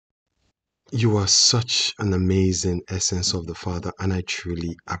You are such an amazing essence of the Father, and I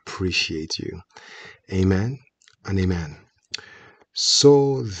truly appreciate you. Amen and amen.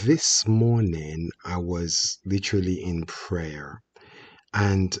 So, this morning I was literally in prayer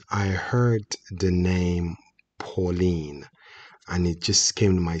and I heard the name Pauline, and it just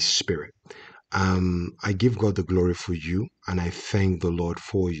came to my spirit. I give God the glory for you, and I thank the Lord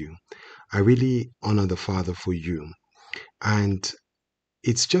for you. I really honor the Father for you. And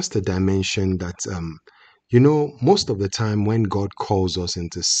it's just a dimension that, most of the time when God calls us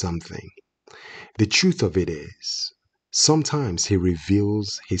into something, the truth of it is sometimes He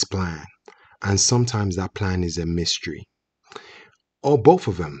reveals His plan, and sometimes that plan is a mystery. Or both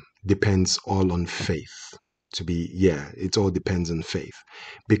of them depends all on faith. It all depends on faith.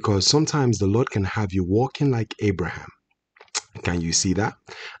 Because sometimes the Lord can have you walking like Abraham. Can you see that?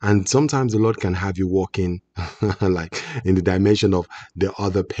 And sometimes the Lord can have you walking like in the dimension of the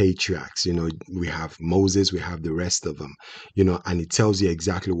other patriarchs. We have Moses, we have the rest of them, and it tells you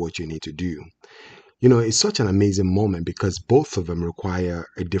exactly what you need to do. It's such an amazing moment because both of them require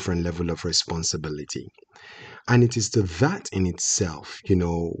a different level of responsibility. And it is to that in itself,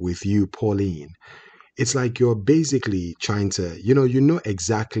 with you, Pauline, it's like you're basically trying to, you know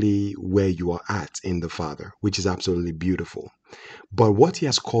exactly where you are at in the Father, which is absolutely beautiful. But what He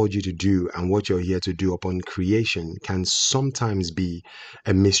has called you to do and what you're here to do upon creation can sometimes be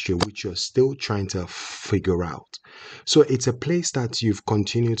a mystery which you're still trying to figure out. So it's a place that you've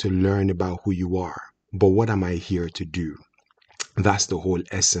continued to learn about who you are. But what am I here to do? That's the whole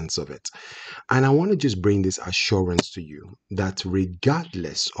essence of it. And I want to just bring this assurance to you that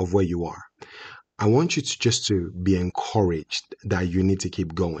regardless of where you are, I want you to just to be encouraged that you need to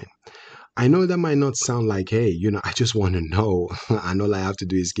keep going. I know that might not sound like, hey, I just want to know, and all I have to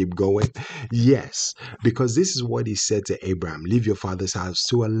do is keep going. Yes, because this is what He said to Abraham: leave your father's house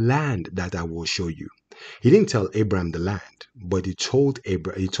to a land that I will show you. He didn't tell Abraham the land, but he told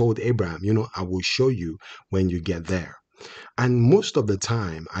Abraham, I will show you when you get there. And most of the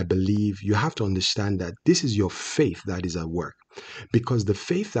time, I believe you have to understand that this is your faith that is at work. Because the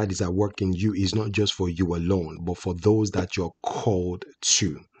faith that is at work in you is not just for you alone, but for those that you're called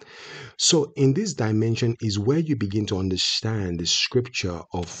to. So in this dimension is where you begin to understand the scripture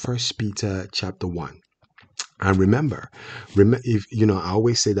of First Peter chapter 1. And remember, if I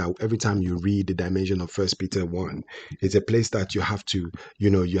always say that every time you read the dimension of First Peter 1, it's a place that you have to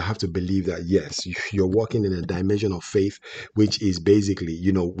believe that yes, you're walking in a dimension of faith, which is basically,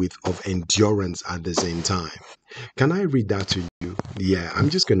 with of endurance at the same time. Can I read that to you? Yeah, I'm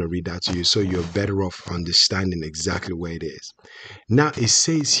just going to read that to you so you're better off understanding exactly where it is. Now it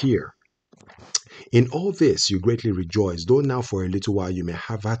says here, in all this you greatly rejoice, though now for a little while you may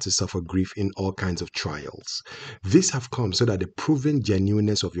have had to suffer grief in all kinds of trials. These have come so that the proven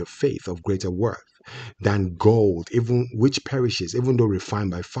genuineness of your faith, of greater worth than gold, even which perishes, even though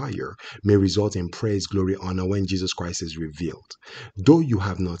refined by fire, may result in praise, glory, honor when Jesus Christ is revealed. Though you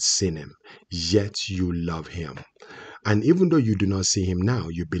have not seen Him, yet you love Him. And even though you do not see Him now,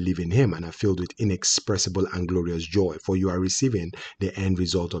 you believe in Him and are filled with inexpressible and glorious joy, for you are receiving the end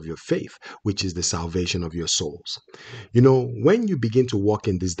result of your faith, which is the salvation of your souls. When you begin to walk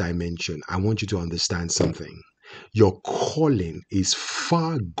in this dimension, I want you to understand something. Your calling is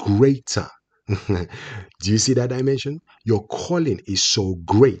far greater. Do you see that dimension? Your calling is so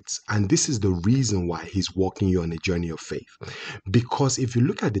great, and this is the reason why He's walking you on a journey of faith. Because if you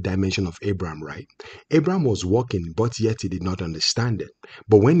look at the dimension of Abraham, right? Abraham was walking, but yet he did not understand it.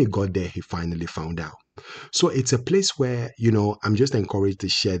 But when he got there, he finally found out. So it's a place where, I'm just encouraged to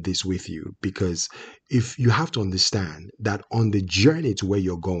share this with you, because if you have to understand that on the journey to where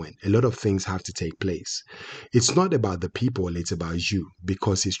you're going, a lot of things have to take place. It's not about the people, it's about you,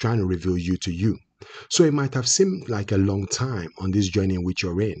 because He's trying to reveal you to you. So it might have seemed like a long time on this journey in which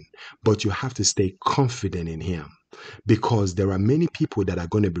you're in, but you have to stay confident in Him, because there are many people that are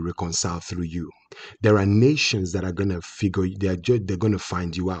going to be reconciled through you. There are nations that are going to they're going to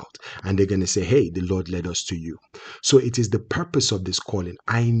find you out, and they're going to say, hey, the Lord led us to you. So it is the purpose of this calling.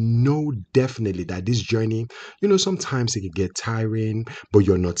 I know definitely that this journey, sometimes it can get tiring, but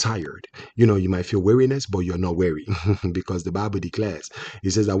you're not tired. You might feel weariness, but you're not weary because the Bible declares,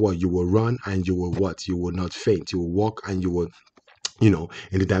 it says that what you will run and you will what? You will not faint. You will walk and you will in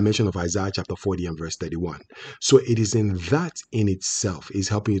the dimension of Isaiah chapter 40 and verse 31. So it is in that in itself is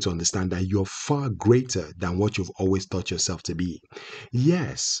helping you to understand that you're far greater than what you've always thought yourself to be.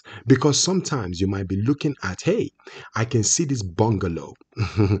 Yes, because sometimes you might be looking at, hey, I can see this bungalow.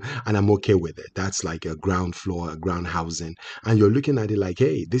 And I'm okay with it. That's like a ground floor, a ground housing. And you're looking at it like,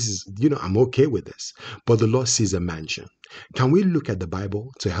 hey, this is, I'm okay with this. But the Lord sees a mansion. Can we look at the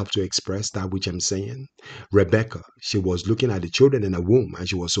Bible to help to express that which I'm saying? Rebecca, she was looking at the children in her womb and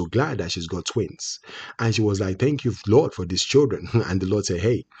she was so glad that she's got twins. And she was like, thank you, Lord, for these children. And the Lord said,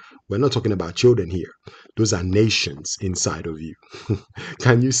 hey, we're not talking about children here. Those are nations inside of you.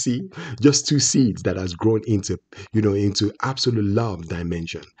 Can you see? Just two seeds that has grown into, into absolute love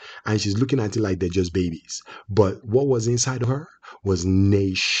dimension. And she's looking at it like they're just babies. But what was inside of her was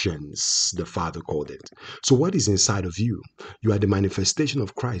nations, the Father called it. So what is inside of you? You are the manifestation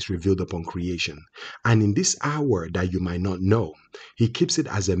of Christ revealed upon creation. And in this hour that you might not know, he keeps it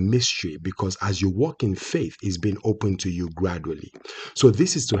as a mystery because as you walk in faith, it's being opened to you gradually. So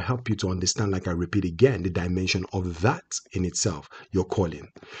this is to help you to understand, like I repeat again, the dimension of that in itself, your calling.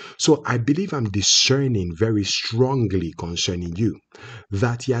 So I believe I'm discerning very strongly concerning you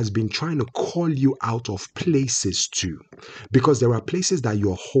that he has been trying to call you out of places too, because there are places that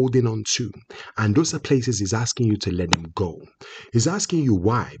you're holding on to, and those are places he's asking you to let them go. He's asking you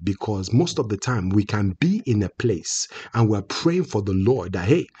why, because most of the time we can be in a place and we're praying for the Lord that,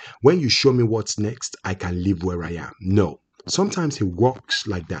 hey, when you show me what's next, I can live where I am. No, sometimes he works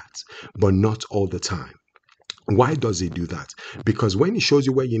like that, but not all the time. Why does he do that? Because when he shows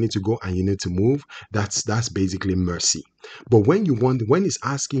you where you need to go and you need to move, that's basically mercy. But when he's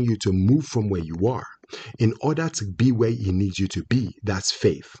asking you to move from where you are in order to be where he needs you to be, that's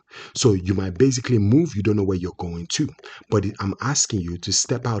faith. So you might basically move, you don't know where you're going to, but I'm asking you to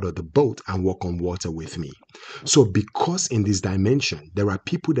step out of the boat and walk on water with me. So because in this dimension, there are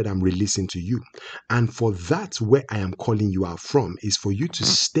people that I'm releasing to you. And for that, where I am calling you out from is for you to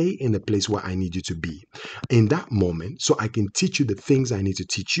stay in the place where I need you to be in that moment, so I can teach you the things I need to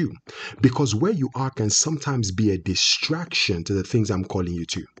teach you. Because where you are can sometimes be a distraction to the things I'm calling you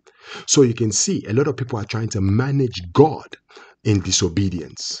to. So you can see a lot of people are trying to manage God in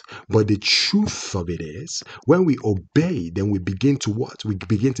disobedience. But the truth of it is, when we obey, then we begin to what? We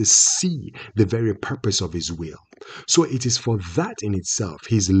begin to see the very purpose of his will. So it is for that in itself,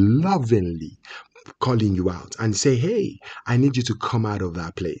 he's lovingly calling you out and say, hey, I need you to come out of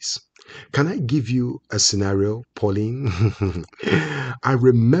that place. Can I give you a scenario, Pauline? I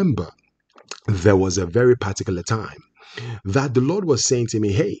remember there was a very particular time that the Lord was saying to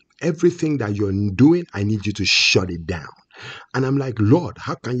me, hey, everything that you're doing, I need you to shut it down. And I'm like, Lord,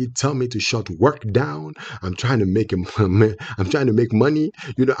 how can you tell me to shut work down? I'm trying to make I'm trying to make money.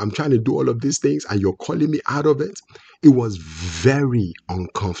 I'm trying to do all of these things, and you're calling me out of it. It was very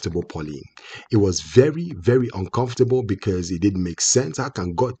uncomfortable, Pauline. It was very, very uncomfortable because it didn't make sense. How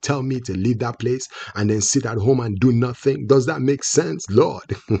can God tell me to leave that place and then sit at home and do nothing? Does that make sense,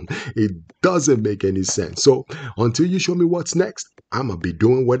 Lord? It doesn't make any sense. So until you show me what's next, I'm going to be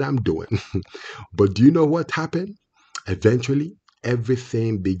doing what I'm doing. But do you know what happened? Eventually,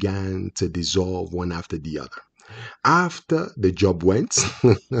 everything began to dissolve one after the other. After the job went,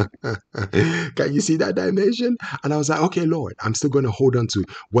 can you see that dimension? And I was like, okay, Lord, I'm still going to hold on to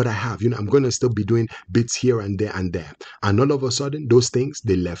what I have. I'm going to still be doing bits here and there and there. And all of a sudden, those things,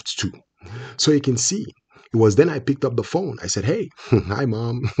 they left too. So you can see, it was then I picked up the phone. I said, hey, hi,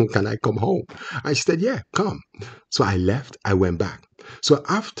 Mom, can I come home? And she said, yeah, come. So I left, I went back. So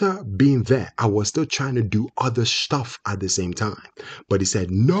after being there, I was still trying to do other stuff at the same time. But he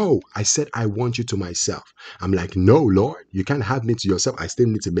said, no. I said, I want you to myself. I'm like, no, Lord, you can't have me to yourself. I still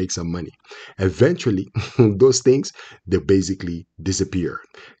need to make some money. Eventually, those things, they basically disappeared.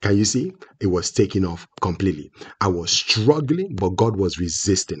 Can you see? It was taken off completely. I was struggling, but God was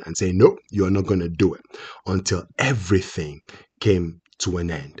resisting and saying, no, you're not going to do it until everything came to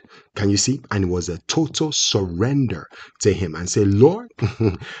an end. Can you see? And it was a total surrender to him and say, Lord,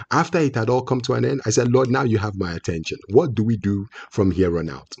 after it had all come to an end, I said, Lord, now you have my attention. What do we do from here on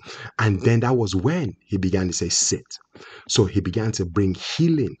out? And then that was when he began to say, sit. So he began to bring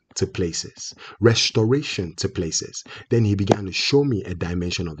healing to places, restoration to places. Then he began to show me a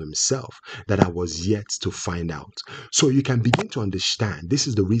dimension of himself that I was yet to find out. So you can begin to understand this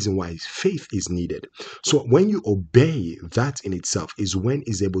is the reason why faith is needed. So when you obey, that in itself is when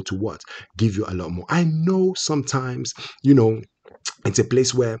he's able to what? Give you a lot more. I know sometimes, it's a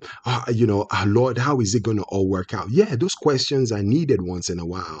place where, Lord, how is it going to all work out? Yeah, those questions are needed once in a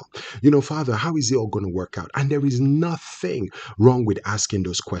while. Father, how is it all going to work out? And there is nothing wrong with asking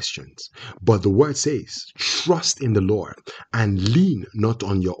those questions. But the word says, trust in the Lord and lean not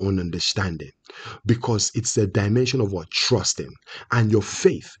on your own understanding. Because it's the dimension of what? Trusting. And your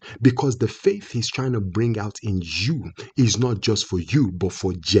faith, because the faith he's trying to bring out in you is not just for you, but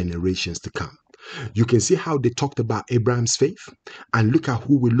for generations to come. You can see how they talked about Abraham's faith, and look at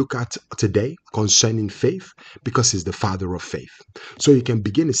who we look at today concerning faith, because he's the father of faith. So you can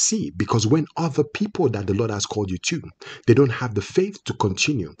begin to see, because when other people that the Lord has called you to, they don't have the faith to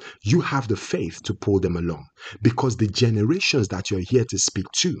continue, you have the faith to pull them along. Because the generations that you're here to speak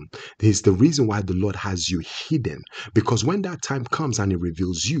to is the reason why the Lord has you hidden. Because when that time comes and he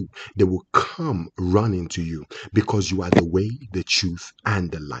reveals you, they will come running to you, because you are the way, the truth,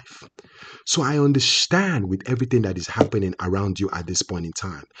 and the life. So I understand with everything that is happening around you at this point in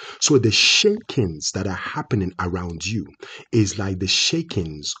time. So the shakings that are happening around you is like the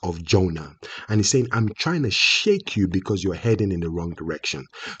shakings of Jonah. And he's saying, I'm trying to shake you because you're heading in the wrong direction.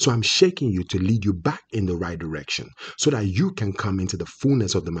 So I'm shaking you to lead you back in the right direction, so that you can come into the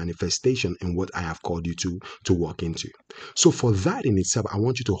fullness of the manifestation in what I have called you to walk into. So for that in itself, I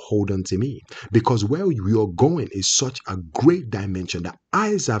want you to hold on to me, because where you're going is such a great dimension that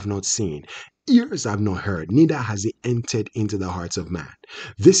eyes have not seen, ears have not heard, neither has it entered into the hearts of man.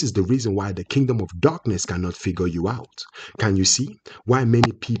 This is the reason why the kingdom of darkness cannot figure you out. Can you see why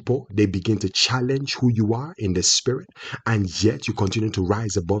many people, they begin to challenge who you are in the spirit, and yet you continue to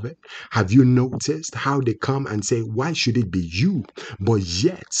rise above it? Have you noticed how they come and say, why should it be you? But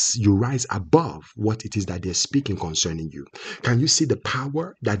yet you rise above what it is that they're speaking concerning you. Can you see the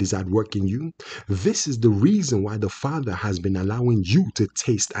power that is at work in you? This is the reason why the Father has been allowing you to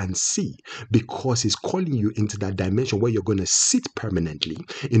taste and see, because he's calling you into that dimension where you're going to sit permanently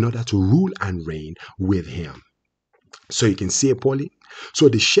in order to rule and reign with him. So you can see it, Pauline. So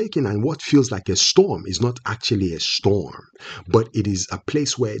the shaking and what feels like a storm is not actually a storm, but it is a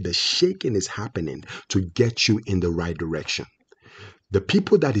place where the shaking is happening to get you in the right direction. The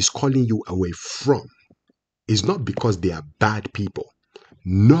people that is calling you away from is not because they are bad people.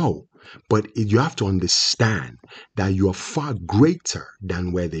 No, but you have to understand that you are far greater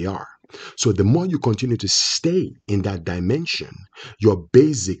than where they are. So the more you continue to stay in that dimension, you're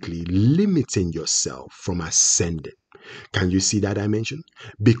basically limiting yourself from ascending. Can you see that dimension?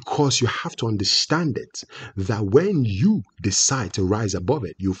 Because you have to understand it, that when you decide to rise above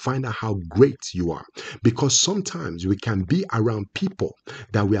it, you find out how great you are. Because sometimes we can be around people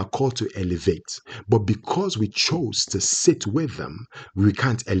that we are called to elevate, but because we chose to sit with them, we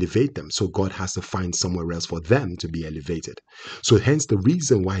can't elevate them. So God has to find somewhere else for them to be elevated. So hence the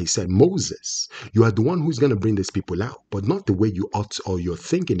reason why he said, Moses, you are the one who's going to bring these people out, but not the way you ought or you're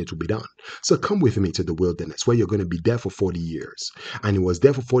thinking it will be done. So come with me to the wilderness, where you're going to be there for 40 years. And he was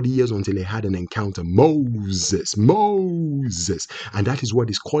there for 40 years until he had an encounter. Moses. And that is what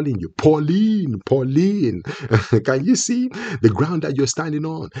he's calling you. Pauline. Can you see? The ground that you're standing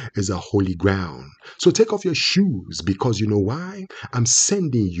on is a holy ground. So take off your shoes, because you know why? I'm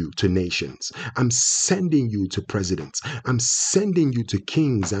sending you to nations. I'm sending you to presidents. I'm sending you to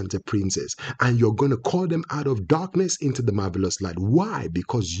kings and to princes. And you're going to call them out of darkness into the marvelous light. Why?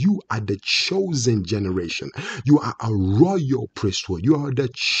 Because you are the chosen generation. You are a royal priesthood. You are the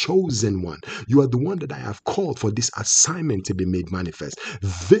chosen one. You are the one that I have called for this assignment to be made manifest.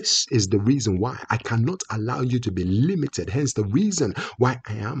 This is the reason why I cannot allow you to be limited. Hence the reason why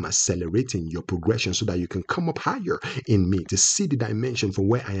I am accelerating your progression, so that you can come up higher in me, to see the dimension from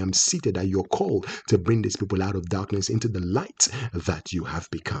where I am seated, that you're called to bring these people out of darkness into the light that you have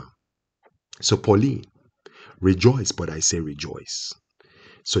become. So Pauline, rejoice, but I say rejoice.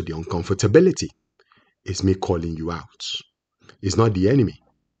 So the uncomfortability is me calling you out. It's not the enemy.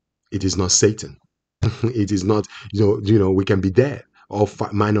 It is not Satan. It is not, we can be there. All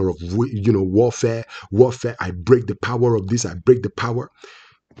manner of, warfare. I break the power of this. I break the power.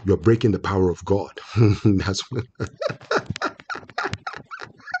 You're breaking the power of God. That's what.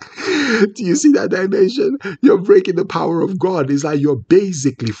 Do you see that dimension? You're breaking the power of God. It's like you're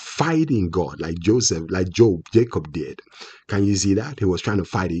basically fighting God, like Jacob did. Can you see that? He was trying to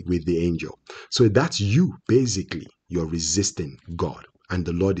fight it with the angel. So that's you, basically. You're resisting God, and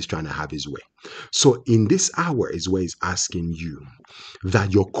the Lord is trying to have his way. So in this hour is where he's asking you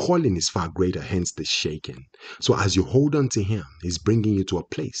that your calling is far greater, hence the shaking. So as you hold on to him, he's bringing you to a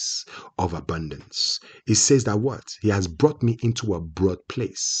place of abundance. He says that what? He has brought me into a broad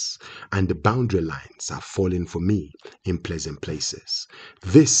place, and the boundary lines are falling for me in pleasant places.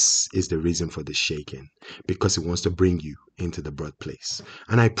 This is the reason for the shaking, because he wants to bring you into the broad place.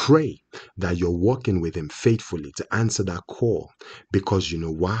 And I pray that you're walking with him faithfully to answer that call, because you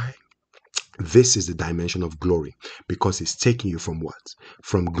know why? This is the dimension of glory, because it's taking you from what?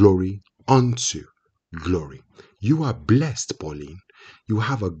 From glory unto glory. You are blessed, Pauline. You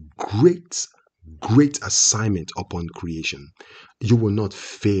have a great assignment upon creation. You will not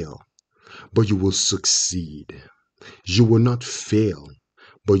fail, but you will succeed. You will not fail,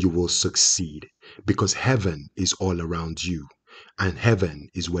 but you will succeed because heaven is all around you. And heaven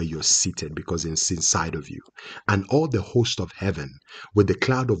is where you're seated because it's inside of you. And all the host of heaven with the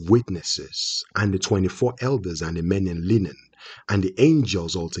cloud of witnesses and the 24 elders and the men in linen and the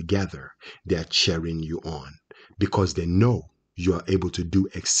angels all together, they are cheering you on because they know you are able to do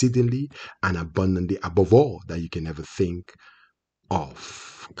exceedingly and abundantly above all that you can ever think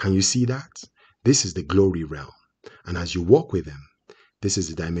of. Can you see that? This is the glory realm. And as you walk with him, this is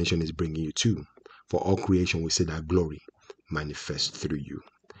the dimension he's bringing you to. For all creation will see that glory manifest through you.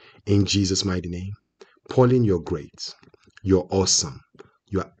 In Jesus' mighty name, Pauline, you're great. You're awesome.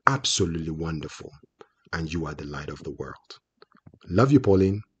 You're absolutely wonderful. And you are the light of the world. Love you,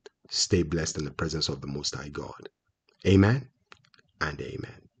 Pauline. Stay blessed in the presence of the Most High God. Amen and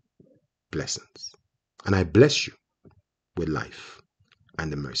amen. Blessings. And I bless you with life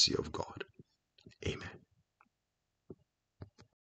and the mercy of God. Amen.